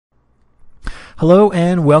Hello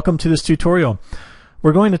and welcome to this tutorial.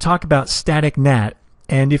 We're going to talk about static NAT,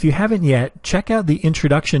 and if you haven't yet, check out the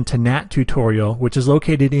Introduction to NAT tutorial, which is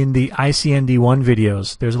located in the ICND1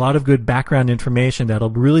 videos. There's a lot of good background information that'll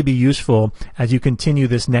really be useful as you continue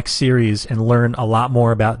this next series and learn a lot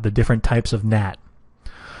more about the different types of NAT.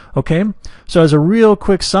 Okay, so as a real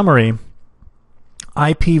quick summary,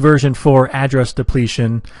 IP version 4 address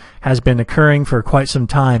depletion has been occurring for quite some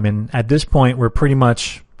time, and at this point we're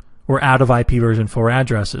out of IP version 4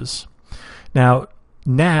 addresses. Now,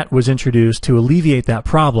 NAT was introduced to alleviate that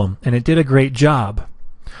problem, and it did a great job.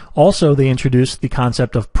 Also, they introduced the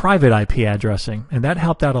concept of private IP addressing, and that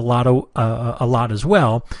helped out a lot as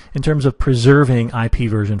well in terms of preserving IP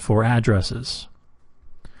version 4 addresses.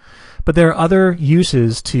 But there are other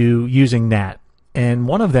uses to using NAT, and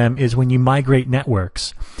one of them is when you migrate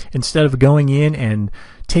networks. Instead of going in and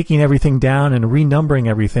taking everything down and renumbering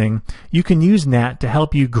everything, you can use NAT to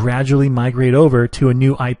help you gradually migrate over to a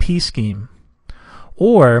new IP scheme.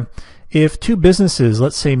 Or if two businesses,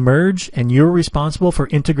 let's say, merge and you're responsible for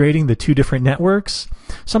integrating the two different networks,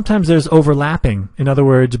 sometimes there's overlapping. In other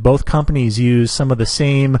words, both companies use some of the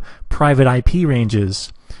same private IP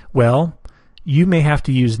ranges. Well, you may have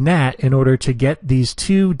to use NAT in order to get these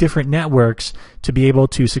two different networks to be able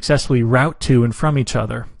to successfully route to and from each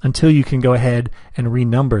other until you can go ahead and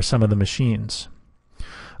renumber some of the machines.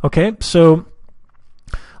 Okay, so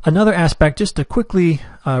another aspect, just to quickly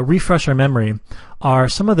refresh our memory, are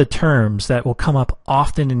some of the terms that will come up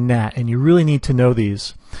often in NAT, and you really need to know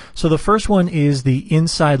these. So the first one is the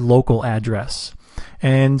inside local address.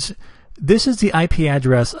 And this is the IP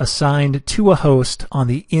address assigned to a host on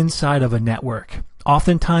the inside of a network.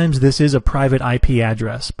 Oftentimes this is a private IP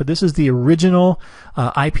address, but this is the original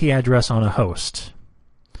IP address on a host.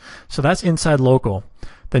 So that's inside local.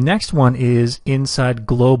 The next one is inside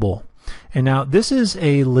global. And now this is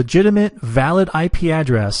a legitimate, valid IP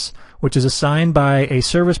address which is assigned by a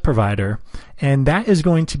service provider, and that is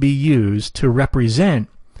going to be used to represent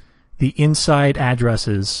the inside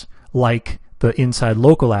addresses like the inside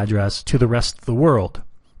local address to the rest of the world,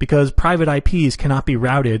 because private IPs cannot be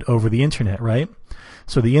routed over the internet, right?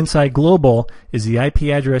 So the inside global is the IP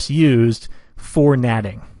address used for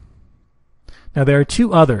NATing. Now there are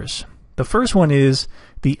two others. The first one is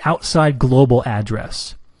the outside global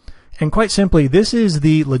address. And quite simply, this is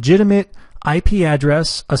the legitimate IP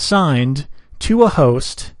address assigned to a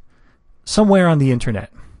host somewhere on the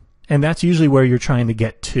internet. And that's usually where you're trying to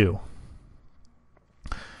get to.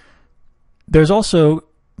 There's also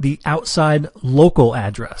the outside local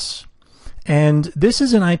address. And this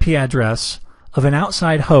is an IP address of an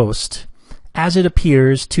outside host as it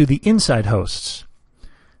appears to the inside hosts.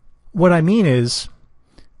 What I mean is,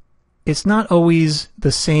 it's not always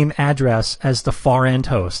the same address as the far end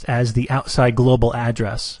host, as the outside global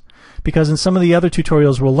address. Because in some of the other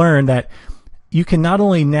tutorials we'll learn that you can not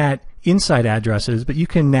only NAT inside addresses, but you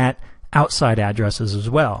can NAT outside addresses as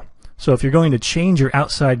well. So if you're going to change your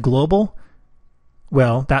outside global,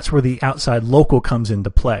 well, that's where the outside local comes into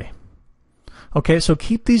play. Okay, so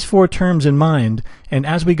keep these four terms in mind, and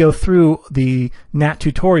as we go through the NAT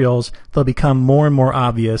tutorials, they'll become more and more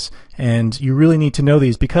obvious, and you really need to know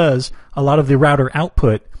these because a lot of the router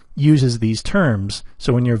output uses these terms.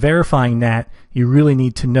 So when you're verifying NAT, you really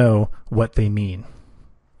need to know what they mean.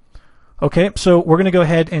 Okay, so we're going to go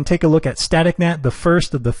ahead and take a look at static NAT, the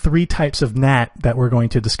first of the three types of NAT that we're going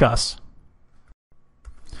to discuss.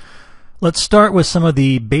 Let's start with some of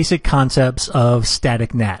the basic concepts of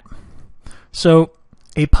static NAT. So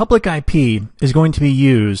a public IP is going to be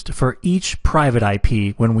used for each private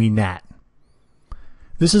IP when we NAT.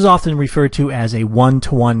 This is often referred to as a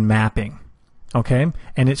one-to-one mapping. Okay,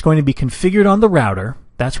 and it's going to be configured on the router.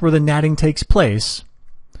 That's where the NATing takes place.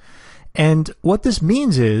 And what this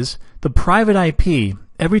means is the private IP,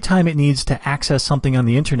 every time it needs to access something on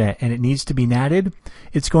the internet and it needs to be NATed,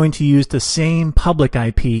 it's going to use the same public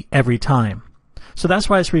IP every time. So that's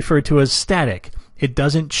why it's referred to as static. It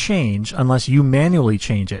doesn't change unless you manually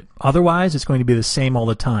change it. Otherwise, it's going to be the same all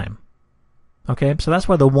the time. Okay, so that's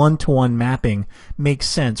why the one-to-one mapping makes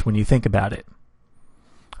sense when you think about it.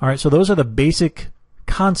 All right, so those are the basic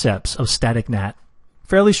concepts of static NAT.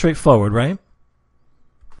 Fairly straightforward, right?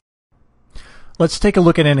 Let's take a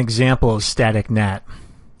look at an example of static NAT.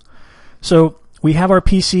 So we have our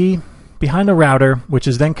PC behind a router, which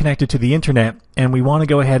is then connected to the internet, and we want to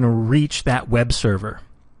go ahead and reach that web server.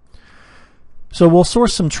 So we'll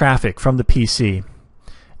source some traffic from the PC.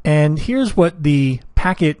 And here's what the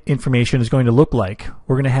packet information is going to look like.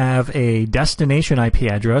 We're going to have a destination IP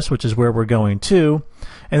address, which is where we're going to,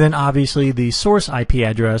 and then obviously the source IP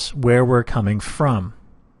address where we're coming from.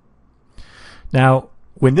 Now,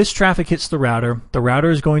 when this traffic hits the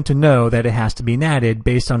router is going to know that it has to be NATed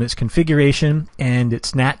based on its configuration and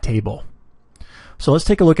its NAT table. So let's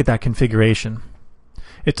take a look at that configuration.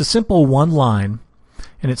 It's a simple one line,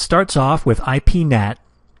 and it starts off with IP NAT,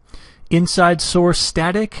 inside source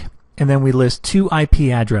static, and then we list 2 IP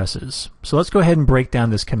addresses. So let's go ahead and break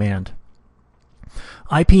down this command.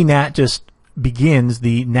 IP NAT just begins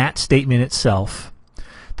the NAT statement itself.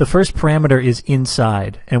 The first parameter is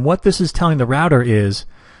inside, and what this is telling the router is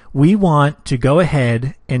we want to go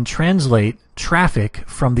ahead and translate traffic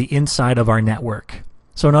from the inside of our network.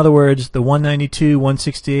 So in other words, the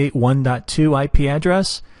 192.168.1.2 IP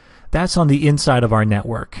address, that's on the inside of our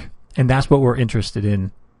network, and that's what we're interested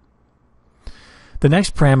in. The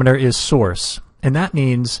next parameter is source, and that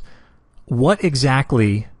means what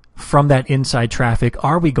exactly from that inside traffic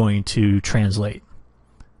are we going to translate?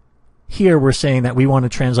 Here we're saying that we want to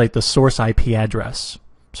translate the source IP address.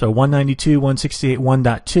 So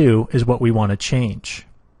 192.168.1.2 is what we want to change.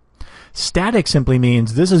 Static simply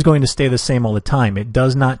means this is going to stay the same all the time. It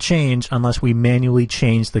does not change unless we manually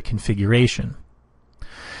change the configuration.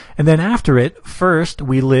 And then after it, first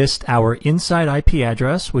we list our inside IP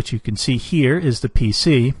address, which you can see here is the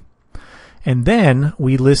PC, and then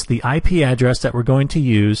we list the IP address that we're going to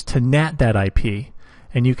use to NAT that IP.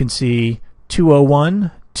 And you can see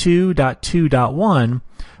 201.2.2.1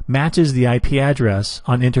 matches the IP address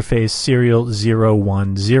on interface serial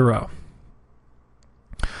 010.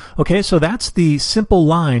 Okay, so that's the simple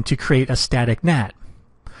line to create a static NAT.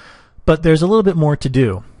 But there's a little bit more to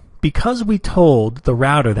do. Because we told the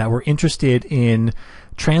router that we're interested in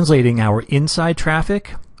translating our inside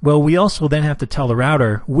traffic, well, we also then have to tell the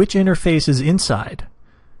router which interface is inside.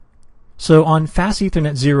 So on Fast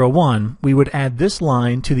Ethernet 01, we would add this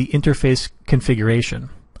line to the interface configuration,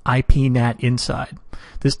 IP NAT inside.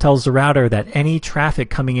 This tells the router that any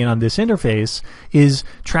traffic coming in on this interface is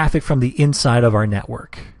traffic from the inside of our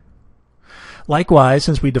network. Likewise,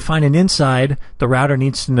 since we define an inside, the router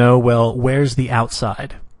needs to know, well, where's the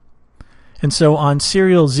outside? And so on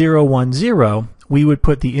serial 010, we would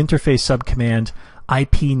put the interface subcommand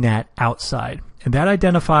IPNAT outside. And that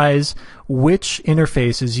identifies which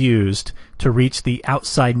interface is used to reach the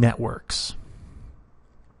outside networks.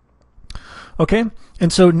 Okay,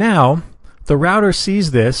 and so now the router sees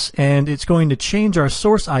this, and it's going to change our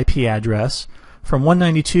source IP address from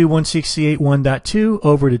 192.168.1.2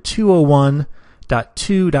 over to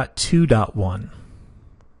 201.2.2.1.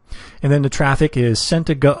 And then the traffic is sent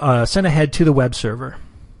ahead to the web server.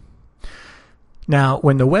 Now,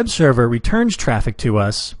 when the web server returns traffic to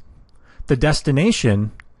us, the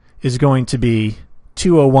destination is going to be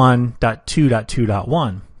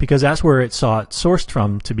 201.2.2.1 because that's where it saw it sourced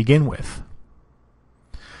from to begin with.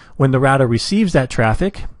 When the router receives that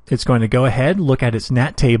traffic, it's going to go ahead, look at its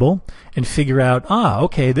NAT table, and figure out,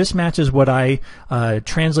 okay, this matches what I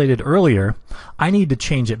translated earlier. I need to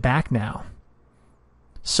change it back now.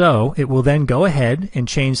 So it will then go ahead and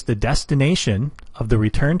change the destination of the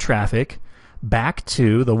return traffic back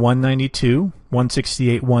to the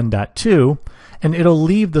 192.168.1.2, and it'll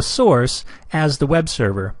leave the source as the web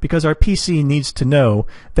server because our PC needs to know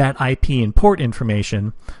that IP and port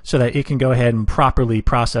information so that it can go ahead and properly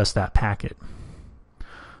process that packet.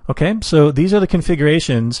 Okay, so these are the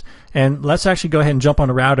configurations, and let's actually go ahead and jump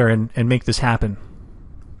on a router and make this happen.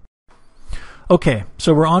 Okay,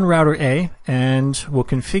 so we're on router A, and we'll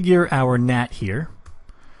configure our NAT here.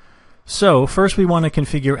 So first we want to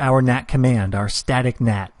configure our NAT command, our static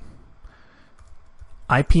NAT.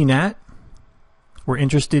 IPNAT, we're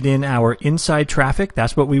interested in our inside traffic.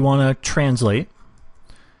 That's what we want to translate.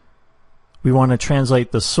 We want to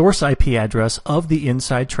translate the source IP address of the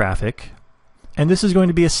inside traffic. And this is going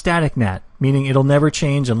to be a static NAT, meaning it'll never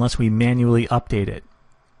change unless we manually update it.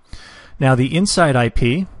 Now the inside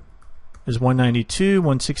IP is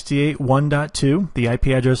 192.168.1.2, the IP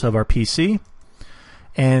address of our PC.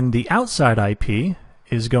 And the outside IP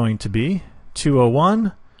is going to be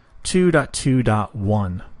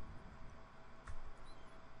 201.2.2.1.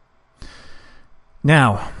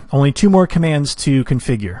 Now, only two more commands to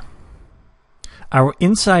configure. Our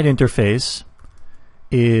inside interface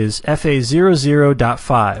is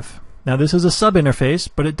FA00.5. Now this is a sub-interface,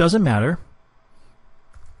 but it doesn't matter.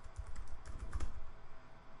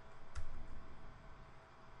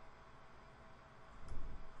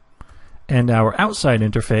 And our outside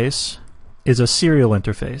interface is a serial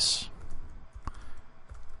interface.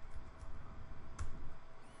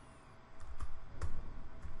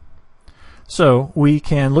 So we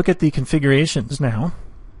can look at the configurations now.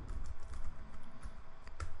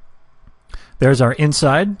 There's our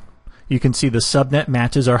inside. You can see the subnet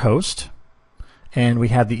matches our host. And we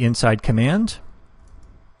have the inside command.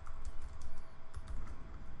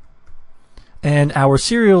 and our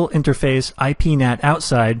serial interface IP NAT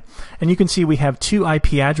outside, and you can see we have two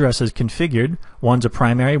IP addresses configured. One's a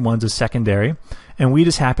primary, one's a secondary, and we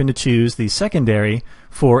just happen to choose the secondary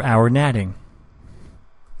for our NATing.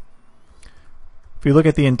 If we look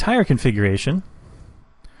at the entire configuration,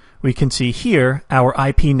 we can see here our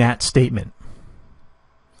IP NAT statement.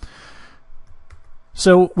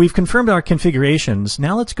 So we've confirmed our configurations.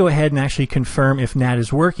 Now let's go ahead and actually confirm if NAT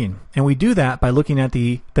is working. And we do that by looking at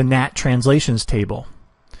the NAT translations table.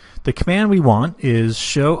 The command we want is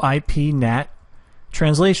show IP NAT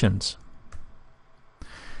translations.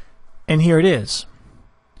 And here it is.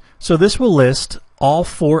 So this will list all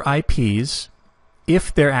 4 IPs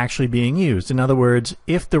if they're actually being used. In other words,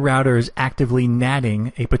 if the router is actively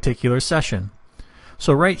NATing a particular session.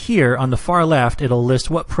 So right here on the far left, it'll list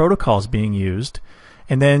what protocol is being used,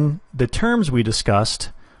 and then the terms we discussed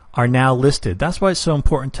are now listed. That's why it's so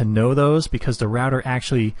important to know those, because the router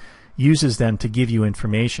actually uses them to give you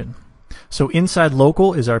information. So inside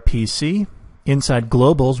local is our PC. Inside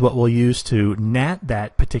global is what we'll use to NAT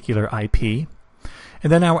that particular IP.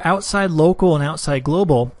 And then our outside local and outside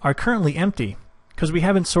global are currently empty because we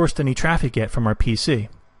haven't sourced any traffic yet from our PC.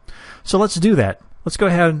 So let's do that. Let's go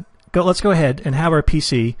ahead and have our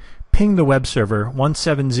PC ping the web server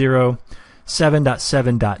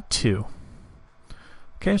 170.7.7.2.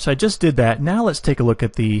 Okay, so I just did that. Now let's take a look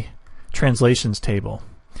at the translations table.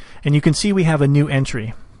 And you can see we have a new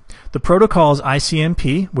entry. The protocol is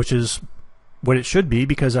ICMP, which is what it should be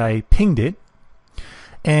because I pinged it.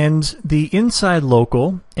 And the inside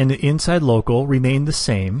local and the inside local remain the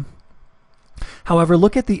same. However,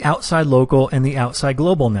 look at the outside local and the outside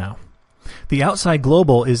global now. The outside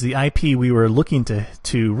global is the IP we were looking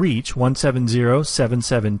to reach,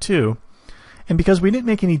 170.7.7.2. And because we didn't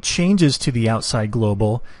make any changes to the outside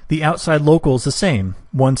global, the outside local is the same,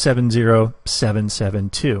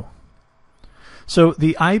 170.7.7.2. So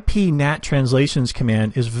the IP NAT translations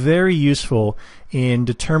command is very useful in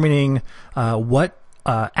determining what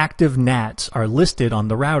active NATs are listed on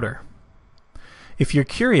the router. If you're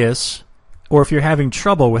curious, or if you're having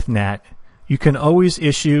trouble with NAT, you can always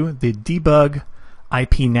issue the debug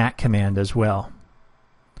IP NAT command as well.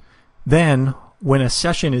 Then, when a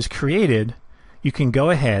session is created, you can go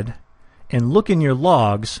ahead and look in your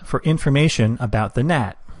logs for information about the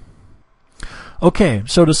NAT. Okay,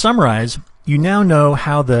 so to summarize, you now know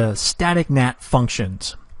how the static NAT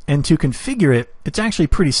functions. And to configure it, it's actually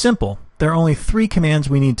pretty simple. There are only 3 commands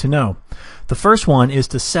we need to know. The first one is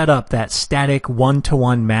to set up that static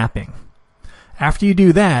one-to-one mapping. After you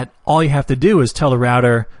do that, all you have to do is tell the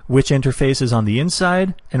router which interface is on the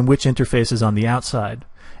inside and which interface is on the outside.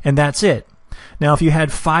 And that's it. Now, if you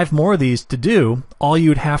had 5 more of these to do, all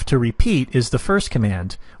you'd have to repeat is the first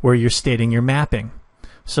command, where you're stating your mapping.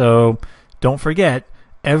 So don't forget,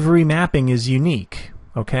 every mapping is unique,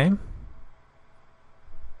 okay?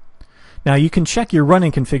 Now you can check your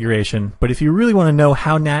running configuration, but if you really want to know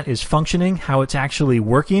how NAT is functioning, how it's actually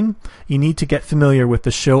working, you need to get familiar with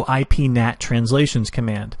the show IP NAT translations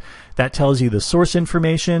command. That tells you the source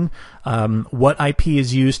information, what IP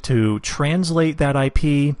is used to translate that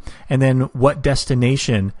IP, and then what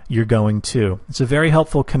destination you're going to. It's a very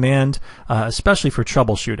helpful command, especially for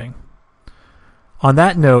troubleshooting. On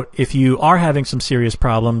that note, if you are having some serious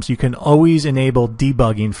problems, you can always enable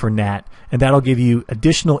debugging for NAT, and that'll give you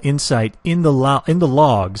additional insight in the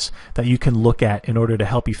logs that you can look at in order to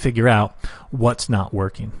help you figure out what's not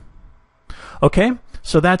working. Okay,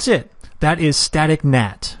 so that's it. That is static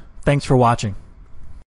NAT. Thanks for watching.